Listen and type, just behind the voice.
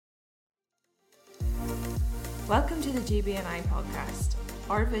Welcome to the GBNI podcast.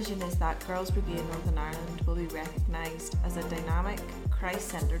 Our vision is that Girls Brigade Northern Ireland will be recognised as a dynamic,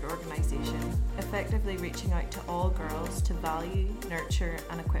 Christ-centred organisation, effectively reaching out to all girls to value, nurture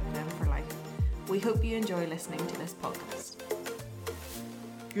and equip them for life. We hope you enjoy listening to this podcast.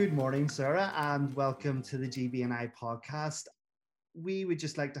 Good morning, Sarah, and welcome to the GBNI podcast. We would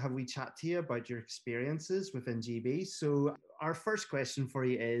just like to have a wee chat to you about your experiences within GB. So our first question for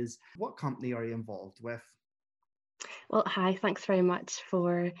you is, what company are you involved with? Well, hi, thanks very much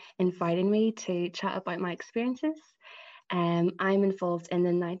for inviting me to chat about my experiences. I'm involved in the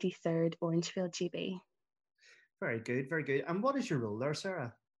 93rd Orangefield GB. Very good, very good. And what is your role there,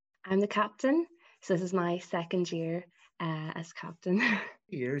 Sarah? I'm the captain, so this is my second year as captain.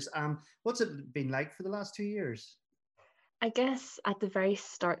 2 years. What's it been like for the last 2 years? I guess at the very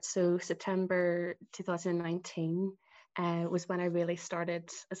start, so September 2019 was when I really started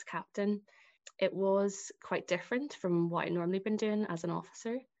as captain. It was quite different from what I'd normally been doing as an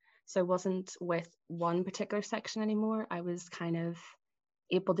officer. So I wasn't with one particular section anymore. I was kind of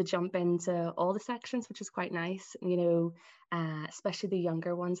able to jump into all the sections, which is quite nice. Especially the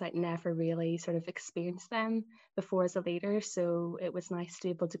younger ones, I'd never really sort of experienced them before as a leader. So it was nice to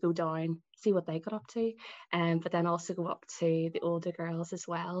be able to go down, see what they got up to, but then also go up to the older girls as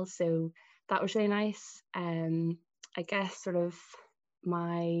well. So that was really nice. I guess sort of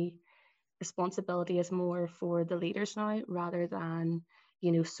my responsibility is more for the leaders now rather than,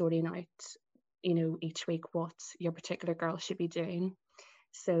 sorting out, each week what your particular girl should be doing.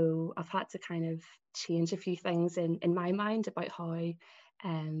 So I've had to kind of change a few things in my mind about how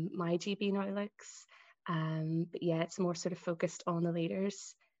my GB now looks. But yeah, it's more sort of focused on the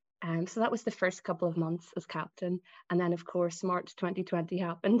leaders. So that was the first couple of months as captain. And then, of course, March 2020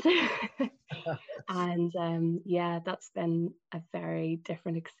 happened. And that's been a very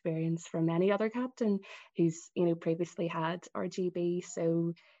different experience from any other captain who's, previously had RGB.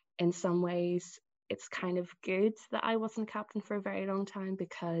 So in some ways, it's kind of good that I wasn't captain for a very long time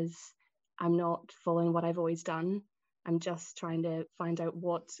because I'm not following what I've always done. I'm just trying to find out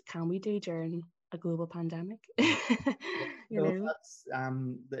what can we do during a global pandemic. That's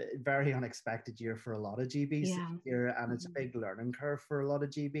the very unexpected year for a lot of GBs here, and it's a big learning curve for a lot of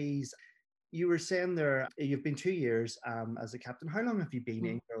GBs. You were saying there, you've been 2 years as a captain. How long have you been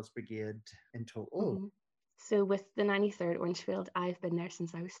in Girls Brigade in total? So with the 93rd Orangefield, I've been there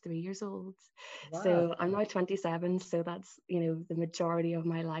since I was 3 years old. Wow. So I'm now 27, so that's, the majority of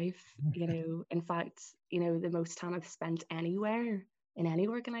my life. In fact, the most time I've spent anywhere in any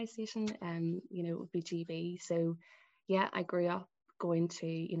organisation, would be GB. So yeah, I grew up going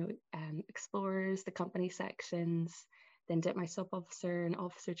to, explorers, the company sections, then did my sub-officer and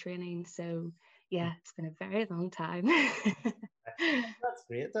officer training. So yeah, it's been a very long time. That's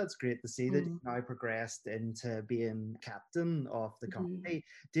great. That's great to see that you've now progressed into being captain of the company.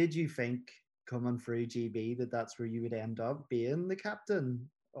 Did you think coming through GB that that's where you would end up being the captain?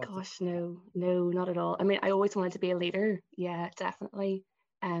 Gosh, no, not at all. I mean, I always wanted to be a leader. Yeah, definitely.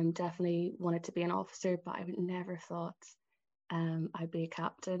 Definitely wanted to be an officer, but I would never thought I'd be a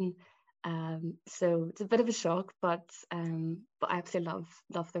captain. So it's a bit of a shock, but I absolutely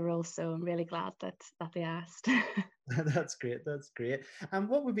love the role. So I'm really glad that they asked. That's great. That's great. And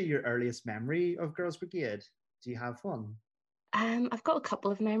what would be your earliest memory of Girls Brigade? Do you have one? I've got a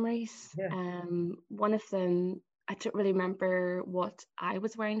couple of memories. Yeah. One of them, I don't really remember what I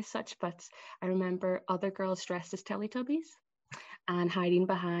was wearing as such, but I remember other girls dressed as Teletubbies and hiding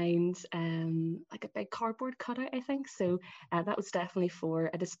behind like a big cardboard cutout, I think. So that was definitely for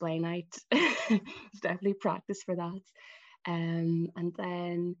a display night. It's definitely practice for that. And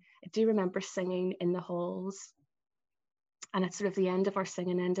then I do remember singing in the halls. And at sort of the end of our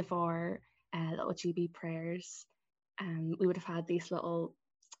singing, end of our little GB prayers, we would have had these little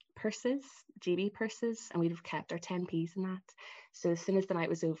purses, GB purses, and we'd have kept our 10p's in that. So as soon as the night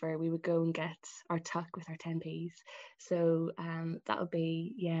was over, we would go and get our tuck with our 10p's. So that would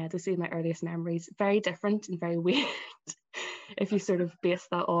be, those would be my earliest memories. Very different and very weird if you sort of base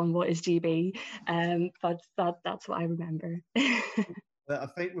that on what is GB. But that's what I remember. I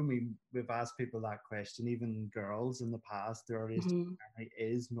think when we've asked people that question, even girls in the past, their earliest memory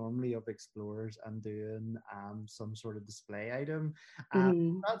is normally of explorers and doing some sort of display item.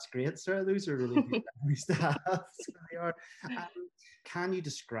 That's great, Sarah. Those are really good memories to have. So they are. Can you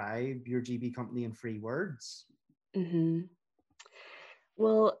describe your GB company in 3 words?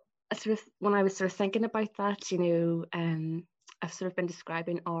 Well, when I was sort of thinking about that, I've sort of been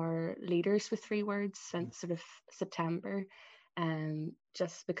describing our leaders with 3 words since sort of September.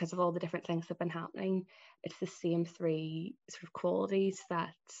 Just because of all the different things that have been happening, it's the same 3 sort of qualities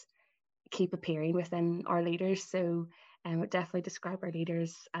that keep appearing within our leaders. So I would definitely describe our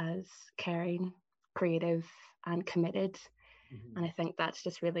leaders as caring, creative, and committed. And I think that's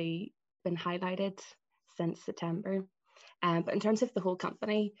just really been highlighted since September. But in terms of the whole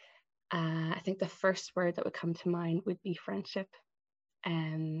company, I think the first word that would come to mind would be friendship.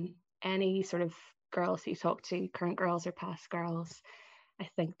 Any sort of girls who you talk to, current girls or past girls, I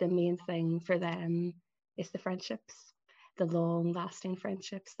think the main thing for them is the friendships, the long lasting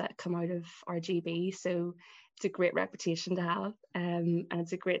friendships that come out of RGB. So it's a great reputation to have. And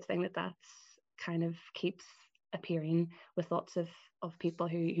it's a great thing that that's kind of keeps appearing with lots of people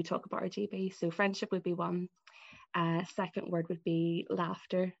who talk about RGB. So friendship would be one. Second word would be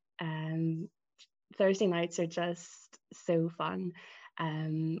laughter. Thursday nights are just so fun.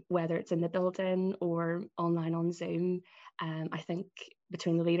 Whether it's in the building or online on Zoom, I think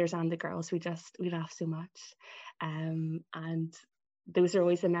between the leaders and the girls, we laugh so much, and those are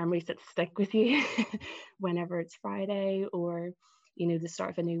always the memories that stick with you. Whenever it's Friday or the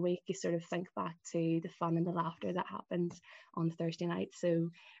start of a new week, you sort of think back to the fun and the laughter that happened on Thursday night. So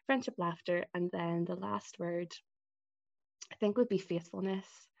friendship, laughter, and then the last word I think would be faithfulness.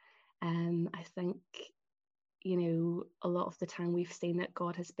 I think a lot of the time we've seen that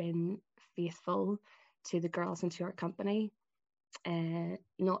God has been faithful to the girls and to our company,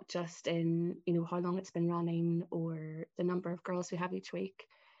 not just in how long it's been running or the number of girls we have each week,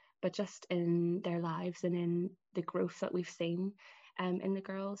 but just in their lives and in the growth that we've seen in the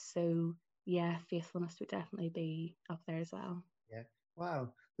girls. So yeah, faithfulness would definitely be up there as well. Yeah. Wow,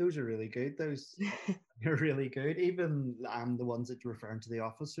 those are really good. Those are really good. Even the ones that you're referring to, the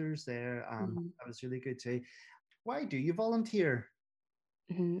officers there, that was really good too. Why do you volunteer?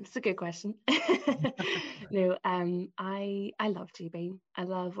 It's a good question. No, I love GB. I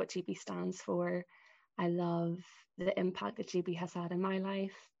love what GB stands for. I love the impact that GB has had in my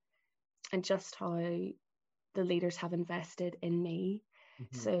life and just how the leaders have invested in me.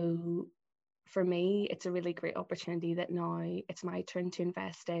 So for me, it's a really great opportunity that now it's my turn to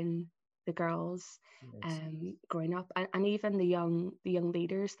invest in the girls growing up and even the young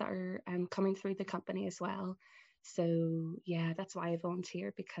leaders that are coming through the company as well. So yeah, that's why I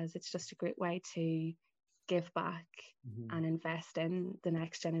volunteer, because it's just a great way to give back and invest in the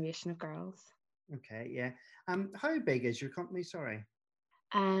next generation of girls. Okay, yeah. How big is your company? Sorry.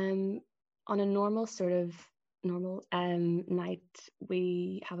 On a normal night,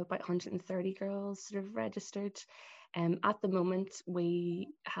 we have about 130 girls sort of registered. At the moment, we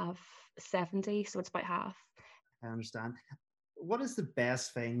have 70, so it's about half. I understand. What is the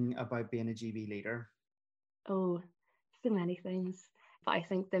best thing about being a GB leader? Oh, so many things. But I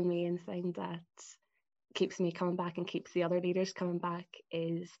think the main thing that keeps me coming back and keeps the other leaders coming back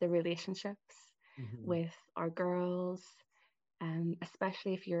is the relationships with our girls.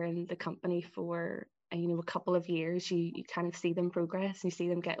 Especially if you're in the company for a couple of years, you kind of see them progress and you see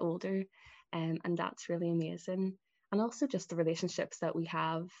them get older, and that's really amazing. And also just the relationships that we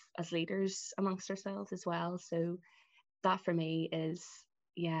have as leaders amongst ourselves as well. So that for me is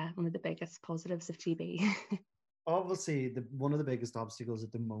one of the biggest positives of GB. Obviously, one of the biggest obstacles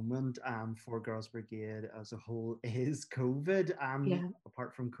at the moment for Girls Brigade as a whole is COVID.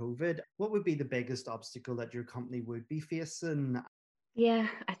 Apart from COVID, what would be the biggest obstacle that your company would be facing? Yeah,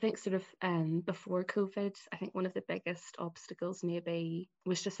 I think sort of before COVID, I think one of the biggest obstacles maybe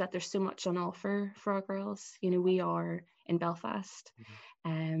was just that there's so much on offer for our girls. We are in Belfast,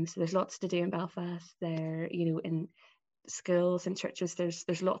 so there's lots to do in Belfast. There, in schools and churches,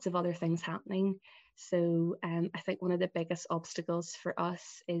 there's lots of other things happening. So I think one of the biggest obstacles for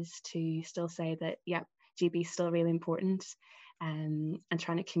us is to still say that, GB is still really important, and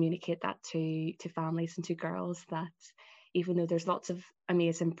trying to communicate that to families and to girls that even though there's lots of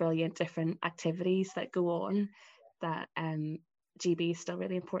amazing, brilliant, different activities that go on, that GB is still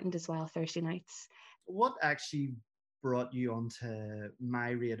really important as well, Thursday nights. What actually brought you onto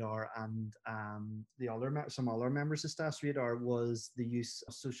my radar and some other members of staff's radar was the use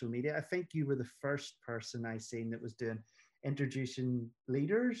of social media? I think you were the first person I seen that was doing introducing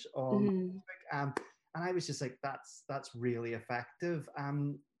leaders on Facebook, and I was just like, that's really effective.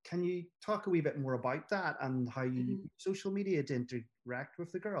 Can you talk a wee bit more about that and how you use social media to interact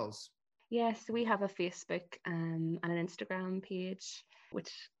with the girls? Yes, we have a Facebook and an Instagram page, which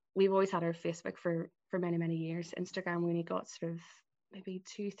we've always had our Facebook for many, many years. Instagram we only got sort of maybe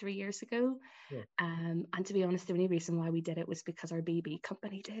 2-3 years ago. Yeah. And to be honest, the only reason why we did it was because our BB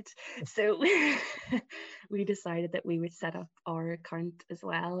company did. So we decided that we would set up our account as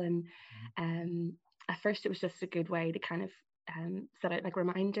well. And at first it was just a good way to kind of set out like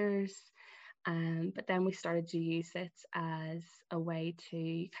reminders But then we started to use it as a way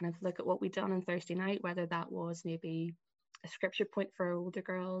to kind of look at what we'd done on Thursday night, whether that was maybe a scripture point for older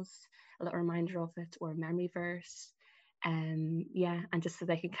girls, a little reminder of it, or a memory verse. And just so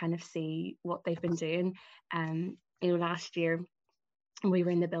they can kind of see what they've been doing. Last year we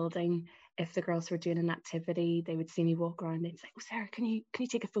were in the building, if the girls were doing an activity, they would see me walk around and they'd say, "Oh, Sarah, can you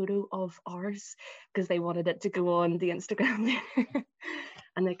take a photo of ours?" Because they wanted it to go on the Instagram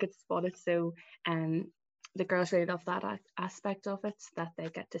and they could spot it. So the girls really love that aspect of it, that they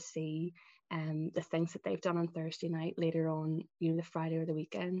get to see the things that they've done on Thursday night later on, the Friday or the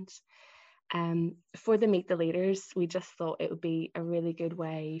weekend. For the Meet the Leaders, we just thought it would be a really good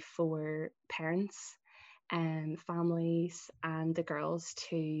way for parents and families and the girls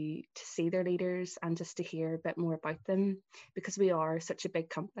to see their leaders and just to hear a bit more about them, because we are such a big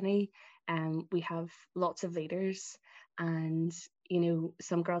company and we have lots of leaders, and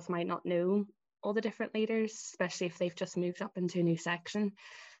some girls might not know all the different leaders, especially if they've just moved up into a new section.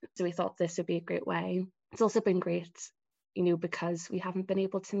 So we thought this would be a great way. It's also been great, because we haven't been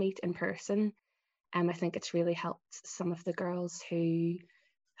able to meet in person. I think it's really helped some of the girls who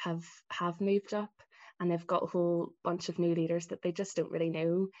have moved up, and they've got a whole bunch of new leaders that they just don't really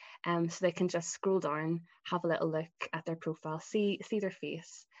know. So they can just scroll down, have a little look at their profile, see their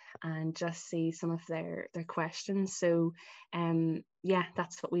face, and just see some of their questions. So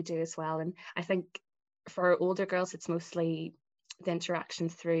that's what we do as well. And I think for our older girls, it's mostly the interaction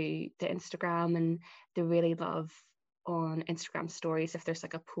through the Instagram, and they really love on Instagram stories if there's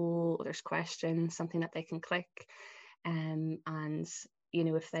like a poll or there's questions, something that they can click, and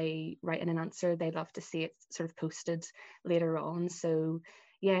if they write in an answer, they love to see it sort of posted later on. So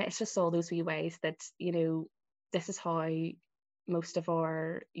it's just all those wee ways that this is how most of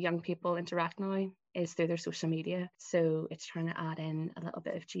our young people interact now, is through their social media. So it's trying to add in a little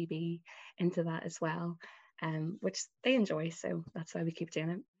bit of GB into that as well, which they enjoy, so that's why we keep doing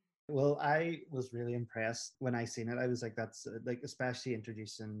it. Well, I was really impressed when I seen it. I was like, that's like, especially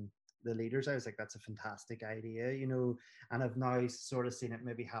introducing the leaders, I was like, that's a fantastic idea, and I've now sort of seen it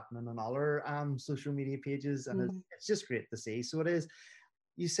maybe happening on other social media pages, and it's just great to see. So it is.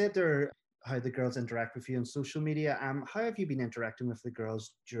 You said there how the girls interact with you on social media. How have you been interacting with the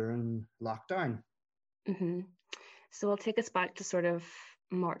girls during lockdown? So I'll take us back to sort of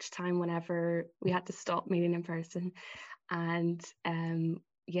March time, whenever we had to stop meeting in person, and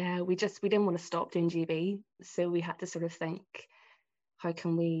we didn't want to stop doing GB, so we had to sort of think, how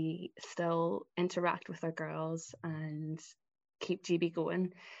can we still interact with our girls and keep GB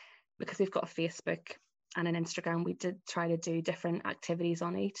going? Because we've got a Facebook and an Instagram, we did try to do different activities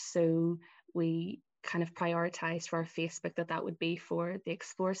on each. So we kind of prioritized for our Facebook that would be for the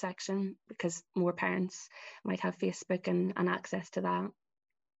Explore section, because more parents might have Facebook and access to that.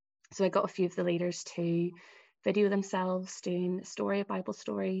 So I got a few of the leaders to video themselves doing a Bible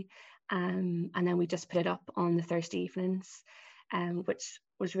story, and then we just put it up on the Thursday evenings, which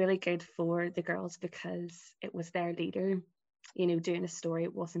was really good for the girls, because it was their leader, doing a story.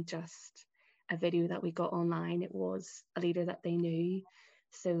 It wasn't just a video that we got online, it was a leader that they knew.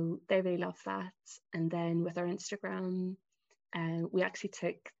 So they really loved that. And then with our Instagram, we actually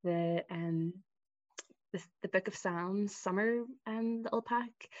took the Book of Psalms summer little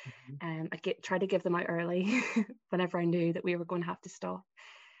pack. I tried to give them out early whenever I knew that we were going to have to stop.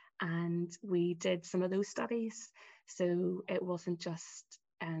 And we did some of those studies. So it wasn't just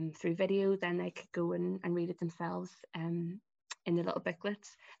through video, then they could go and read it themselves in the little booklet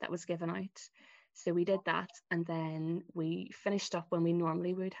that was given out. So we did that, and then we finished up when we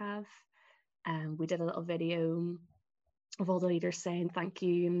normally would have. We did a little video of all the leaders saying thank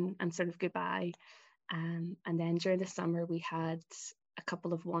you and sort of goodbye. And then during the summer, we had a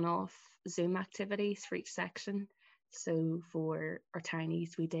couple of one-off Zoom activities for each section. So for our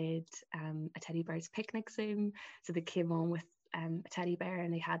tinies, we did a teddy bear's picnic Zoom. So they came on with a teddy bear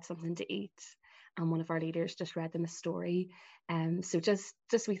and they had something to eat. And one of our leaders just read them a story. So just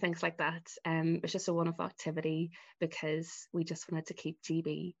wee things like that. It's just a one-off activity, because we just wanted to keep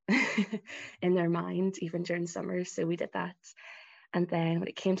GB in their mind, even during summer. So we did that. And then when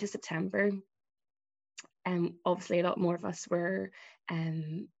it came to September, obviously a lot more of us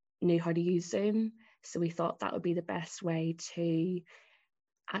knew how to use Zoom. So we thought that would be the best way to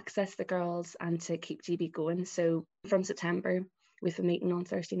access the girls and to keep GB going. So from September, we've been meeting on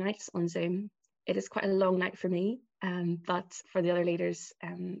Thursday nights on Zoom. It is quite a long night for me, but for the other leaders,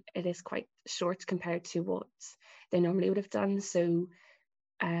 it is quite short compared to what they normally would have done. So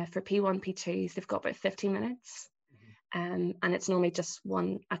for P1, P2s, they've got about 15 minutes, and it's normally just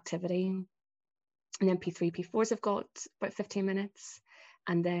one activity. And then P3, P4s have got about 15 minutes.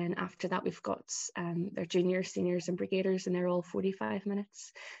 And then after that, we've got their juniors, seniors and brigaders, and they're all 45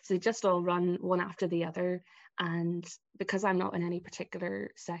 minutes. So they just all run one after the other. And because I'm not in any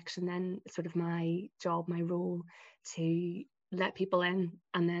particular section, then it's sort of my job, my role to let people in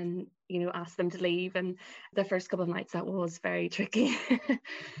and then, ask them to leave. And the first couple of nights that was very tricky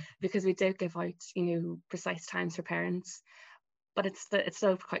because we did give out, precise times for parents. But it's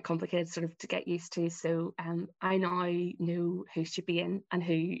still quite complicated sort of to get used to. So I now know who should be in and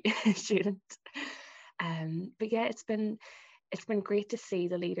who shouldn't. But yeah, it's been great to see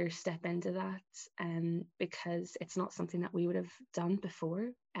the leaders step into that, because it's not something that we would have done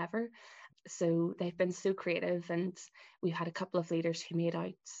before ever. So they've been so creative, and we've had a couple of leaders who made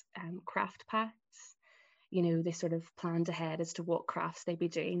out craft packs. They sort of planned ahead as to what crafts they'd be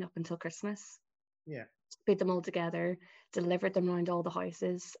doing up until Christmas. Yeah. Put them all together, delivered them around all the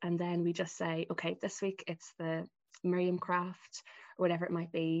houses, and then we just say, okay, this week it's the Miriam craft or whatever it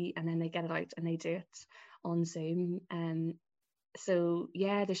might be, and then they get it out and they do it on Zoom. So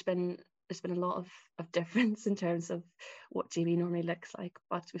yeah, there's been a lot of difference in terms of what GB normally looks like,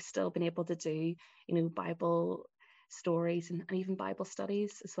 but we've still been able to do, Bible stories and even Bible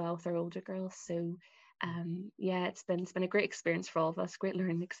studies as well with our older girls. So yeah, it's been a great experience for all of us, great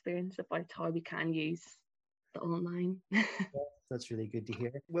learning experience about how we can use the online. That's really good to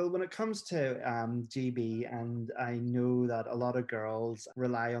hear. Well, when it comes to GB, and I know that a lot of girls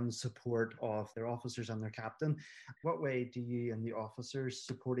rely on the support of their officers and their captain, what way do you and the officers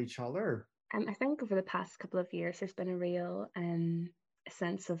support each other? I think over the past couple of years, there's been a real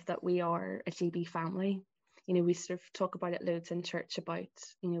sense of that we are a GB family. We sort of talk about it loads in church about,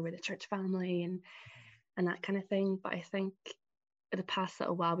 we're the church family and that kind of thing. But I think in the past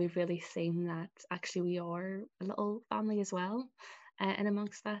little while, we've really seen that actually we are a little family as well, and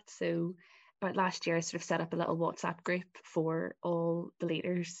amongst that. So about last year, I sort of set up a little WhatsApp group for all the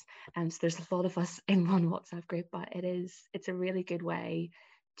leaders. So there's a lot of us in one WhatsApp group, but it's a really good way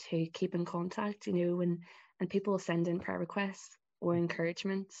to keep in contact, and people will send in prayer requests or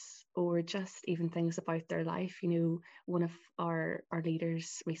encouragements or just even things about their life. One of our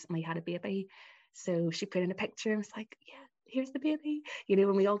leaders recently had a baby, so she put in a picture and was like, yeah, here's the baby,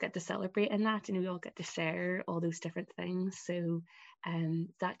 and we all get to celebrate in that, and we all get to share all those different things. So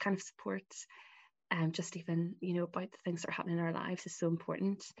that kind of support, just even, about the things that are happening in our lives is so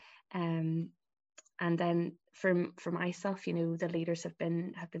important. And then for myself, the leaders have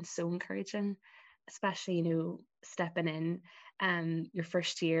been so encouraging, especially, stepping in. Your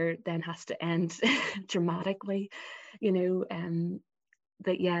first year then has to end dramatically,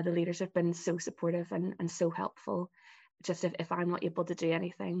 but yeah, the leaders have been so supportive and so helpful. Just if I'm not able to do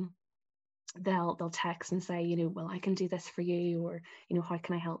anything, they'll text and say, well, I can do this for you, or, how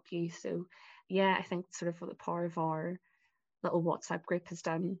can I help you? So yeah, I think sort of the power of our little WhatsApp group has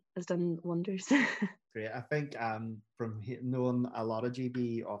done wonders. Great. I think from knowing a lot of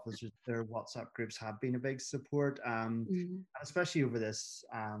GB officers, their WhatsApp groups have been a big support, especially over this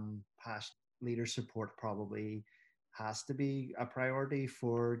past. Leader support probably has to be a priority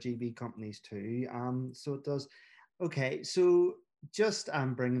for GB companies too. So it does. Okay, so just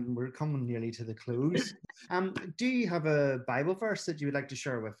we're coming nearly to the close. Do you have a Bible verse that you would like to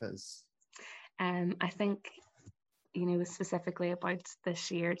share with us? I think, specifically about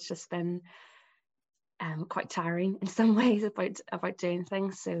this year, it's just been quite tiring in some ways about doing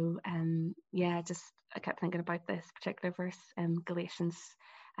things. So yeah, I kept thinking about this particular verse, Galatians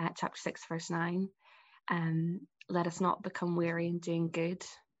chapter 6 verse 9. Let us not become weary in doing good,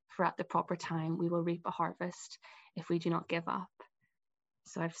 for at the proper time we will reap a harvest if we do not give up.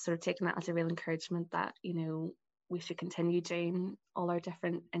 So I've sort of taken that as a real encouragement that, we should continue doing all our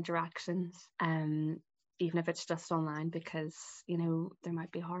different interactions, even if it's just online, because, there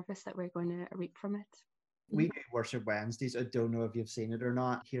might be a harvest that we're going to reap from it. We do Worship Wednesdays. I don't know if you've seen it or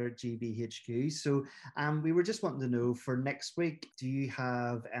not here at GBHQ. So we were just wanting to know for next week, do you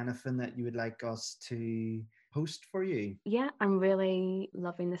have anything that you would like us to post for you? Yeah, I'm really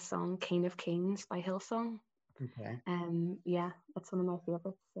loving the song King of Kings by Hillsong. Okay. Yeah, that's one of my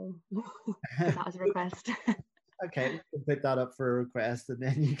favorites. So put that as a request. Okay, we'll put that up for a request, and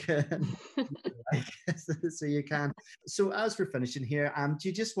then you can so you can. So as we're finishing here, do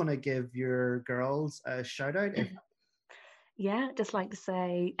you just want to give your girls a shout out? Yeah, just like to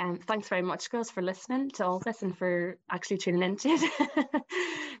say thanks very much, girls, for listening to all this and for actually tuning into it.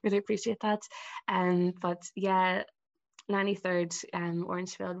 Really appreciate that. But yeah, 93rd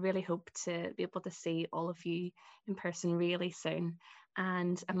Orangefield, really hope to be able to see all of you in person really soon.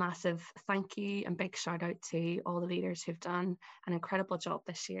 And a massive thank you and big shout out to all the leaders who've done an incredible job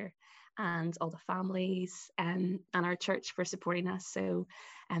this year, and all the families and our church for supporting us. So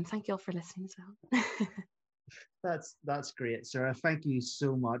thank you all for listening as well. That's great, Sarah. Thank you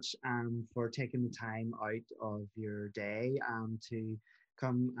so much for taking the time out of your day to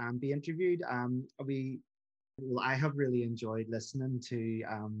come and be interviewed. I have really enjoyed listening to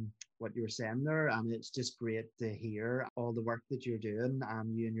what you were saying there, and it's just great to hear all the work that you're doing,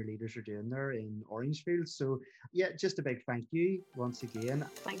 you and your leaders are doing there in Orangefield. So yeah, just a big thank you once again.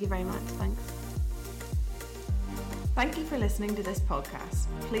 Thank you very much. Thanks. Thank you for listening to this podcast.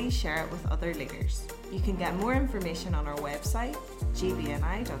 Please share it with other leaders. You can get more information on our website,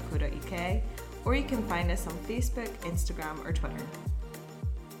 gbni.co.uk, or you can find us on Facebook, Instagram, or Twitter.